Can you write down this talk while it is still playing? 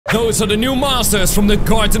Those are the new monsters from the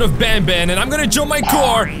Garten of Banban, and I'm gonna jump my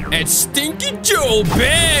car at Stinky Joe.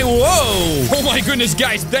 Bang! Whoa! Oh my goodness,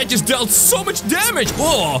 guys, that just dealt so much damage.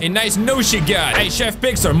 Oh, a nice nose you got. Hey, Chef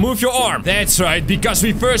Pixar, move your arm. That's right, because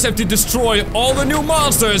we first have to destroy all the new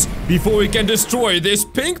monsters before we can destroy this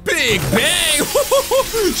pink pig. Bang!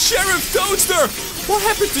 Sheriff Toadster! What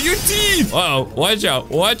happened to your teeth? Uh-oh, watch out,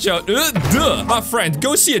 watch out. My friend,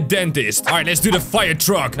 go see a dentist. All right, let's do the fire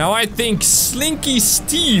truck. Now, I think Slinky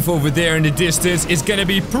Steve over there in the distance is gonna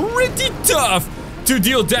be pretty tough to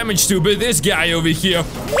deal damage to, but this guy over here,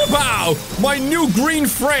 wow, my new green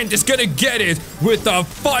friend is gonna get it with a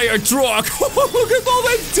fire truck. Look at all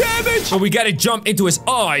that damage. But we gotta jump into his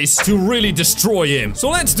eyes to really destroy him.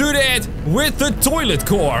 So let's do that with the toilet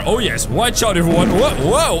car. Oh yes, watch out everyone.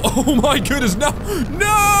 Whoa, oh my goodness, no,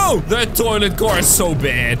 no, the toilet car is so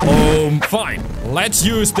bad. Fine, let's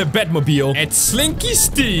use the Batmobile at Slinky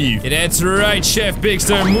Steve. Yeah, that's right, Chef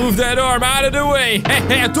Pixar, move that arm out of the way.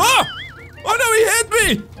 Oh no, he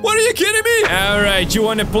hit me! What are you kidding me? Alright, you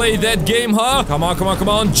wanna play that game, huh? Come on, come on, come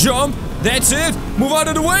on, jump! That's it! Move out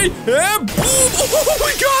of the way! And boom! Oh,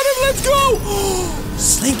 we got him! Let's go!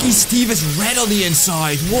 Slinky Steve is red on the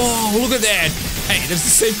inside. Whoa, look at that! Hey, that's the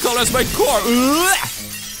same color as my car.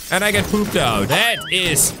 And I get pooped out. That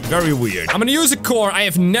is very weird. I'm gonna use a car I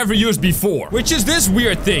have never used before, which is this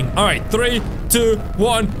weird thing. Alright, 3, 2,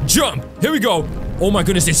 1, jump! Here we go! Oh my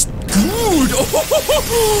goodness, it's good!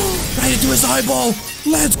 Oh, right into his eyeball!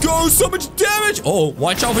 Let's go! So much damage! Oh,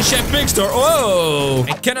 watch out for Chef Pixar! Oh!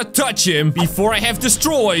 I cannot touch him before I have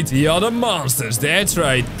destroyed the other monsters. That's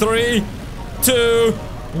right. 3, 2,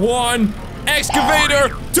 1... Excavator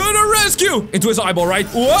to the rescue! Into his eyeball, right?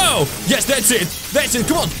 Whoa! Yes, that's it! That's it!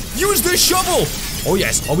 Come on! Use the shovel! Oh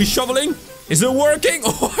yes, are we shoveling? Is it working?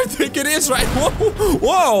 Oh, I think it is, right? Whoa!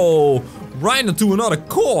 Whoa! Right into another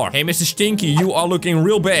car. Hey, Mr. Stinky, you are looking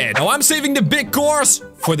real bad. Now I'm saving the big cars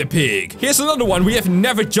for the pig. Here's another one we have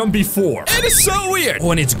never jumped before. It is so weird. Oh,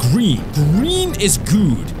 and it's green. Green is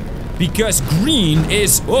good. Because green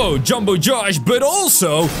is, oh, Jumbo Josh, but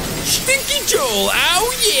also Stinky Joel.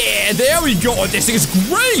 Oh, yeah. There we go. Oh, this thing is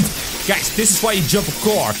great. Guys, this is why you jump a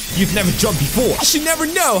car you've never jumped before. You never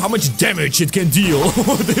know how much damage it can deal.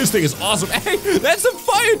 This thing is awesome. Hey, that's the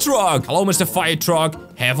fire truck. Hello, Mr. Fire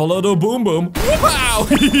Truck. Have a little boom boom. Wow.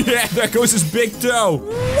 Yeah, there goes his big toe.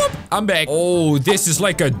 Whoop. I'm back. Oh, this is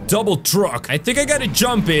like a double truck. I think I gotta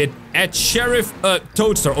jump it at Sheriff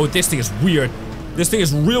Toadster. Oh, this thing is weird. This thing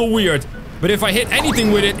is real weird. But if I hit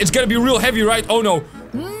anything with it, it's gonna be real heavy, right? Oh, no.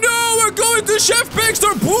 No, we're going to Chef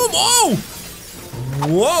Pixar. Boom. Oh.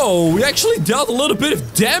 Whoa, we actually dealt a little bit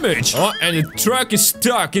of damage. Oh, and the truck is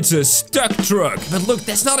stuck. It's a stuck truck. But look,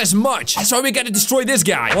 that's not as much. That's why we gotta destroy this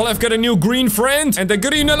guy. Well, I've got a new green friend and the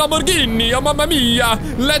green Lamborghini. Oh, mamma mia.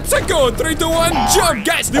 Let's go. 3, 2, 1, jump.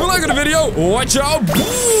 Guys, leave a like on the video. Watch out. Boom.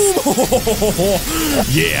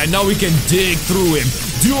 Yeah, now we can dig through him.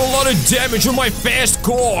 Do a lot of damage with my fast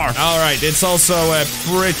car. All right, it's also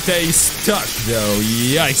pretty stuck, though.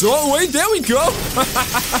 Yikes. Oh, wait, there we go.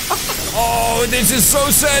 Oh, this is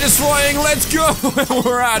so satisfying. Let's go.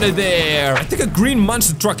 We're out of there. I think a green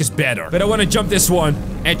monster truck is better. But I want to jump this one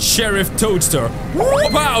at Sheriff Toadster.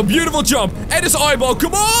 Wow, beautiful jump. At his eyeball.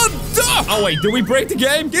 Come on. Duh. Oh, wait, did we break the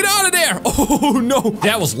game? Get out of there. Oh, no.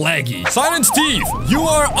 That was laggy. Silent Steve, you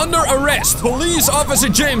are under arrest. Police Officer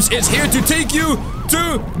James is here to take you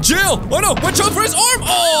to jail. Oh no, watch out for his arm.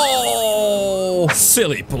 Oh,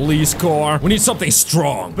 silly police car. We need something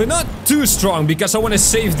strong, but not too strong because I want to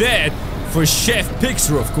save that for Chef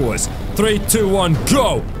Pixar, of course. 3, 2, 1,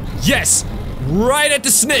 go. Yes, right at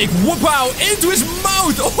the snake. Whoop out into his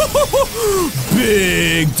mouth. Oh,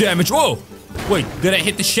 big damage. Whoa, wait, did I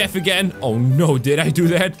hit the chef again? Oh no, did I do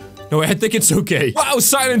that? No, I think it's okay. Wow,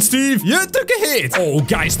 Silent Steve, you took a hit. Oh,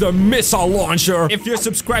 guys, the missile launcher. If you're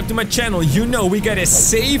subscribed to my channel, you know we gotta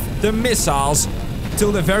save the missiles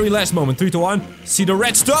till the very last moment. 3, 2, 1. See the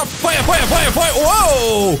red stuff? Fire, fire, fire, fire.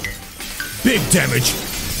 Whoa! Big damage.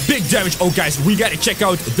 Big damage. Oh, guys, we gotta check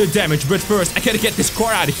out the damage. But first, I gotta get this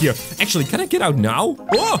car out of here. Actually, can I get out now?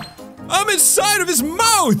 Oh! I'm inside of his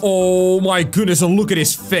mouth! Oh my goodness, and look at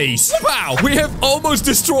his face. Wow, we have almost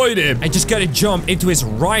destroyed him. I just gotta jump into his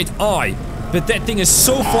right eye. But that thing is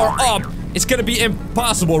so far up, it's gonna be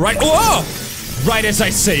impossible, right? Oh! Right as I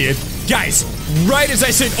say it. Guys, right as I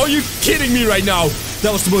say it. Are you kidding me right now?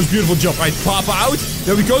 That was the most beautiful jump. Right, pop out.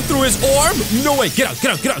 Then we go through his arm. No way, get out,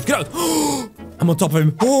 get out, get out, get out. I'm on top of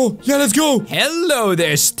him. Oh, yeah, let's go. Hello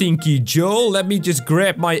there, Stinky Joe. Let me just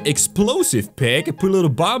grab my explosive pack and put a little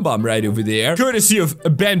bomb right over there. Courtesy of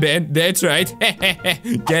Banban. That's right.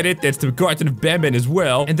 Get it? That's the Garten of Banban as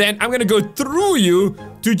well. And then I'm gonna go through you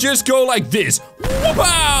to just go like this.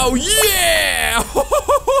 Wow! Yeah!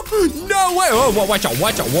 No way! Oh, watch out,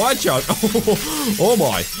 watch out, watch out. Oh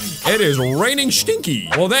my. It is raining stinky.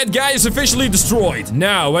 Well, that guy is officially destroyed.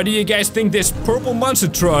 Now, where do you guys think this purple monster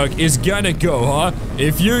truck is gonna go, huh?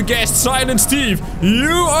 If you guessed Silent Steve,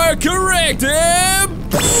 you are correct. And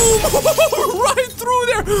boom! Right through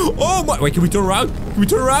there. Oh my. Wait, can we turn around? Can we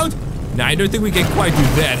turn around? Nah, I don't think we can quite do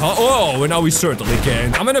that, huh? Oh, and now we certainly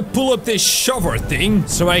can. I'm gonna pull up this shover thing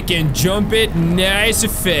so I can jump it nice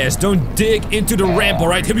and fast. Don't dig into the ramp,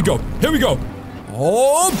 alright? Here we go. Here we go.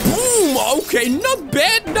 Oh, boom! Okay, not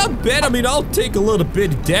bad, not bad. I mean, I'll take a little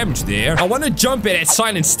bit of damage there. I want to jump it at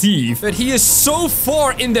Silent Steve, but he is so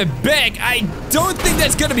far in the back, I don't think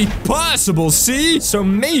that's gonna be possible, see? So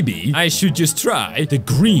maybe I should just try the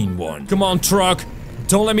green one. Come on, truck.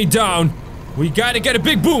 Don't let me down. We gotta get a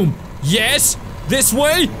big boom. Yes, this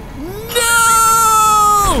way.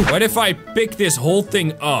 No! What if I pick this whole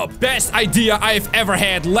thing up? Best idea I've ever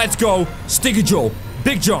had. Let's go. Stinky Joe.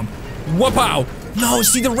 Big jump. Whoop-ow. No,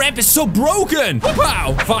 see, the ramp is so broken.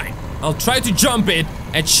 Whoop-ow. Fine. I'll try to jump it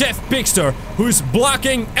at Chef Bigster, who's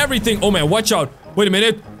blocking everything. Oh, man, watch out. Wait a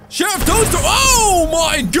minute. Chef Toaster. Oh,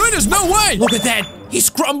 my goodness. No way. Look at that. He's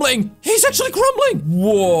crumbling. He's actually crumbling.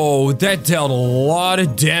 Whoa, that dealt a lot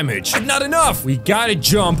of damage. But not enough. We gotta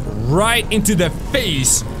jump right into the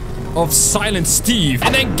face of Silent Steve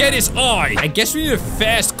and then get his eye. I guess we need a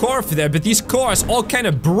fast car for that, but these cars all kind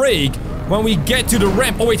of break when we get to the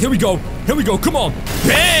ramp. Oh, wait, here we go. Here we go. Come on.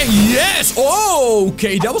 Bang. Yes. Oh,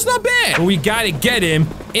 okay, that was not bad. But we gotta get him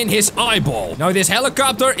in his eyeball. Now, this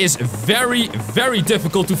helicopter is very, very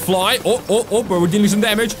difficult to fly. Oh, but we're dealing some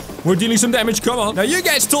damage. We're dealing some damage. Come on. Now, you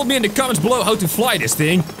guys told me in the comments below how to fly this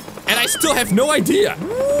thing, and I still have no idea.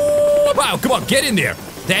 Wow, come on, get in there.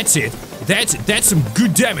 That's it. That's some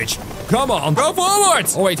good damage. Come on, go forward.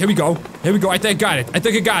 Oh, wait, here we go. Here we go. I think I got it. I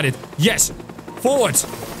think I got it. Yes. Forwards.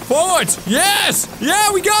 Forwards. Yes.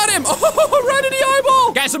 Yeah, we got him. Oh, right in the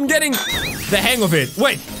eyeball. Guys, I'm getting the hang of it.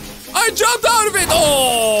 Wait. I jumped out of it!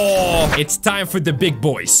 Oh! It's time for the big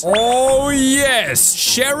boys. Oh, yes!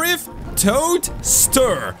 Sheriff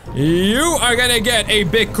Toadster. You are gonna get a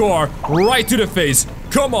big car right to the face.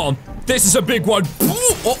 Come on. This is a big one.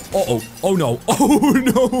 Oh no. Oh,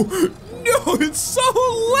 no. No, it's so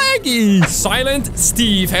laggy. Silent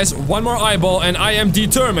Steve has one more eyeball, and I am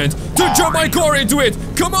determined to jump my car into it.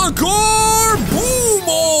 Come on, car! Boom!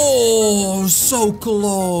 Oh, so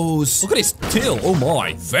close. Look at his tail. Oh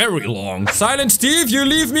my, very long. Silent Steve, you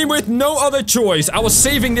leave me with no other choice. I was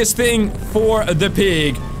saving this thing for the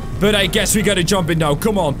pig, but I guess we gotta jump it now.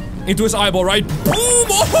 Come on, into his eyeball, right? Boom!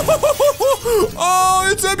 Oh,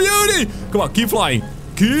 it's a beauty. Come on, keep flying.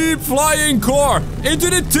 Keep flying, car! Into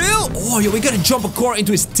the tail! Oh, yeah, we gotta jump a car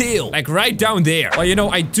into his tail. Like, right down there. Oh, you know,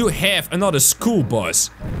 I do have another school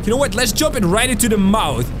bus. You know what? Let's jump it right into the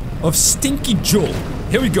mouth of Stinky Joe.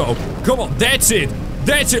 Here we go. Come on, that's it.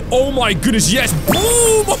 That's it. Oh, my goodness, yes.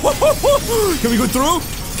 Boom! Can we go through?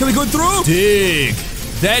 Can we go through? Dig.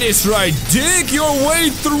 That is right. Dig your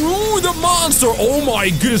way through the monster. Oh, my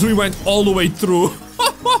goodness, we went all the way through.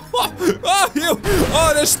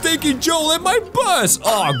 Oh, the Stinky Joel in my bus.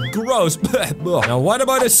 Oh, gross. Now, what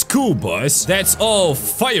about a school bus? That's all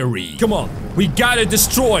fiery. Come on. We gotta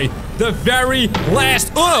destroy the very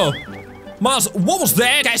last... Oh! Miles, what was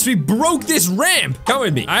that? Guys, we broke this ramp. Come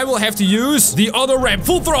with me. I will have to use the other ramp.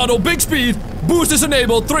 Full throttle, big speed. Boost is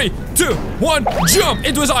enabled. 3, 2, 1. Jump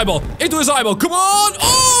into his eyeball. Into his eyeball. Come on.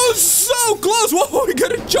 Oh, so close. Whoa, we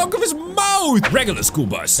got a chunk of his mouth. Regular school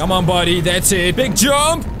bus. Come on, buddy. That's it. Big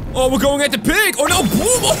jump. Oh, we're going at the pig. Oh, no.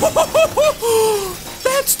 Boom.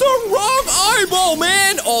 That's the wrong eyeball,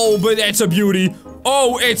 man. Oh, but that's a beauty.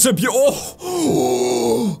 Oh, it's a beauty.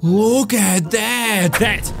 Oh, look at that.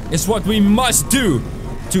 That is what we must do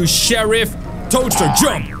to Sheriff Toadster.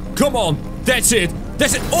 Jump. Come on. That's it.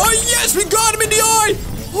 That's it. Oh, yes, we got him in the eye.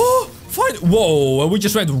 Oh, fine. Whoa, we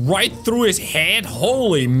just went right through his head.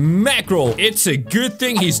 Holy mackerel. It's a good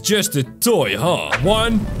thing he's just a toy, huh?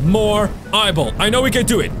 One more eyeball. I know we can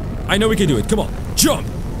do it. I know we can do it. Come on. Jump.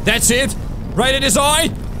 That's it. Right in his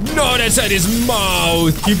eye. No, that's at his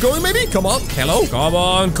mouth. Keep going, maybe? Come on. Hello? Come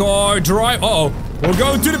on, car. Drive. Uh-oh. We're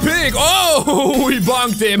going to the pig. Oh, we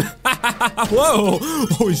bonked him. Whoa.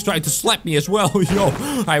 Oh, he's trying to slap me as well. Yo.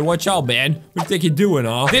 Alright, watch out, man. What do you think you're doing,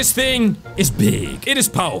 huh? This thing is big. It is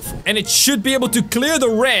powerful. And it should be able to clear the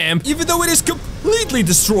ramp, even though it is completely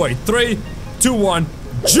destroyed. 3, 2, 1.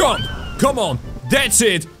 Jump. Come on. That's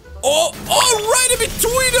it. Oh, right in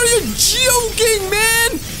between. Are you joking,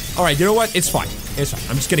 man? All right, you know what? It's fine. It's fine.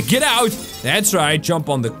 I'm just gonna get out. That's right. Jump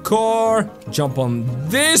on the car. Jump on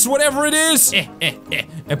this, whatever it is. And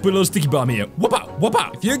put a little sticky bomb here. Whoop out, whoop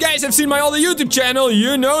out. If you guys have seen my other YouTube channel,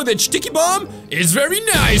 you know that sticky bomb is very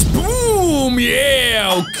nice. Boom.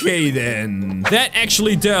 Yeah. Okay, then. That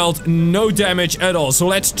actually dealt no damage at all. So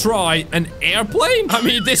let's try an airplane. I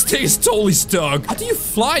mean, this thing is totally stuck. How do you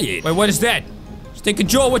fly it? Wait, what is that? Just take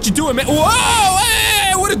control of what you're doing, man. Whoa!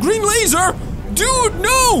 Hey, what a green laser! Dude,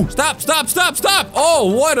 no! Stop, stop, stop, stop! Oh,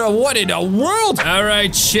 what in the world? All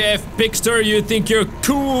right, Chef Pixter, you think you're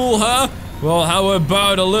cool, huh? Well, how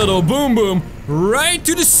about a little boom boom right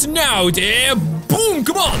to the snout? Yeah, boom,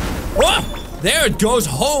 come on! Oh, there it goes.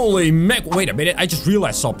 Holy mac. Wait a minute, I just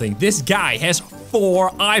realized something. This guy has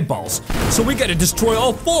 4 eyeballs. So we gotta destroy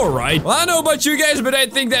all 4, right? Well, I don't know about you guys, but I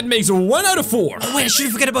think that makes 1 out of 4. Oh, wait, I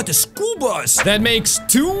shouldn't forget about the school bus. That makes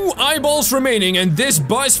 2 eyeballs remaining, and this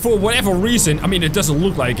bus, for whatever reason, I mean, it doesn't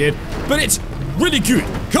look like it, but it's really good.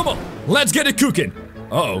 Come on, let's get it cooking.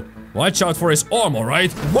 Uh-oh. Watch out for his arm,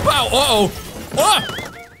 alright? Whoop out, uh-oh. Oh!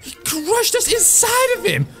 He crushed us inside of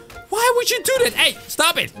him. Why would you do that? Hey,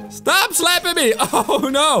 stop it. Stop slapping me. Oh,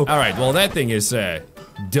 no. Alright, well, that thing is,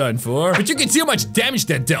 done for. But you can see how much damage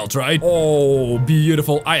that dealt, right? Oh,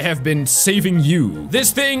 beautiful. I have been saving you.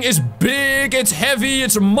 This thing is big, it's heavy,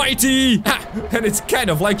 it's mighty. Ha! And it's kind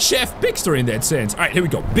of like Chef Pixter in that sense. Alright, here we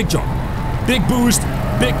go. Big jump. Big boost.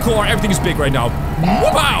 Big core. Everything is big right now.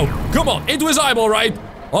 Wow! Come on, into his eyeball, right?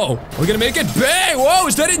 Uh-oh. We're gonna make it bang! Whoa,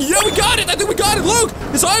 is that it? Yeah, we got it! I think we got it! Look!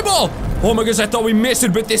 His eyeball! Oh my goodness, I thought we missed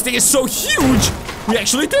it, but this thing is so huge! We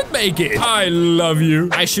actually did make it! I love you.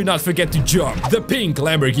 I should not forget to jump. The pink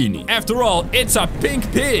Lamborghini. After all, it's a pink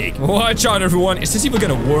pig. Watch out, everyone. Is this even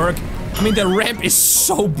gonna work? I mean, the ramp is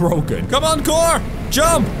so broken. Come on, core!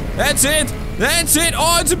 Jump! That's it! That's it!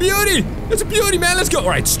 Oh, it's a beauty! It's a beauty, man! Let's go!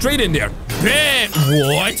 Alright, straight in there. Bam!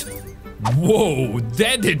 What? Whoa,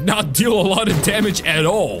 that did not deal a lot of damage at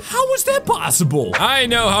all. How was that possible? I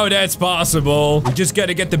know how that's possible. We just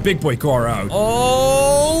gotta get the big boy car out.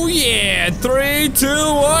 Oh, yeah. 3, 2,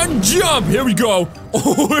 1, jump. Here we go.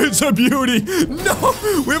 Oh, it's a beauty. No,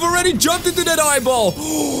 we've already jumped into that eyeball.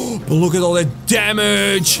 But look at all that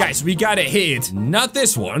damage. Guys, we gotta hit. Not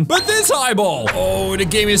this one, but this eyeball. Oh, the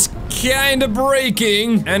game is kinda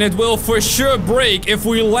breaking. And it will for sure break if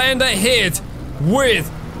we land a hit with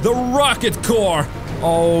the rocket core.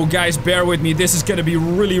 Oh, guys, bear with me. This is gonna be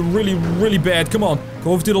really, really, really bad. Come on.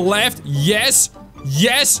 Go over to the left. Yes.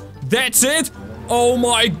 Yes. That's it. Oh,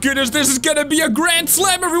 my goodness. This is gonna be a grand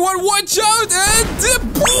slam, everyone. Watch out.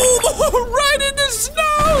 And boom. Right in the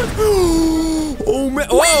snout. Oh, man.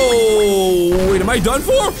 Whoa. Wait, am I done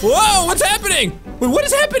for? Whoa, what's happening? Wait, what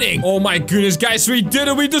is happening? Oh, my goodness, guys. We did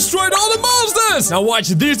it. We destroyed all the monsters. Now watch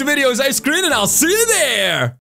these videos I screen, and I'll see you there.